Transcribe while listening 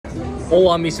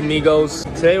Hola mis amigos.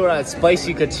 Today we're at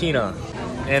Spicy Catina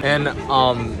and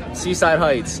Seaside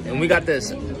Heights, and we got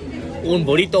this un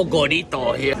burrito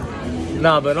gordito here.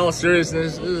 Nah, but in all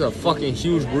seriousness, this is a fucking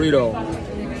huge burrito.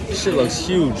 This shit looks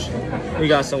huge. We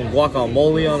got some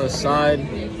guacamole on the side,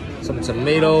 some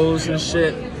tomatoes and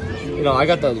shit. You know, I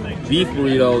got the beef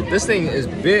burrito. This thing is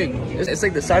big. It's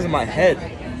like the size of my head.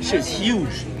 This shit's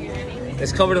huge.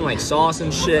 It's covered in like sauce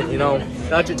and shit, you know.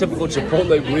 Not your typical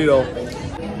Chipotle burrito.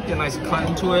 Get a nice cut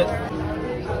into it.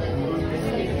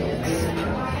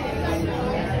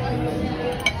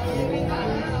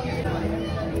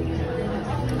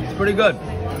 It's pretty good.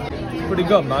 It's pretty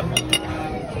good, man.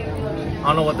 I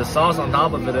don't know what the sauce on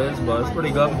top of it is, but it's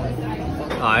pretty good.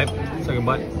 Alright, second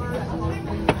bite.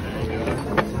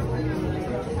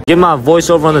 Give my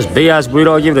voiceover on this big ass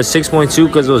burrito. I give it a 6.2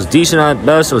 because it was decent at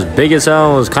best. It was big as hell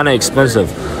and it was kind of expensive.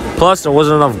 Plus, there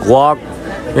wasn't enough guac.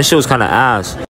 This shit was kind of ass.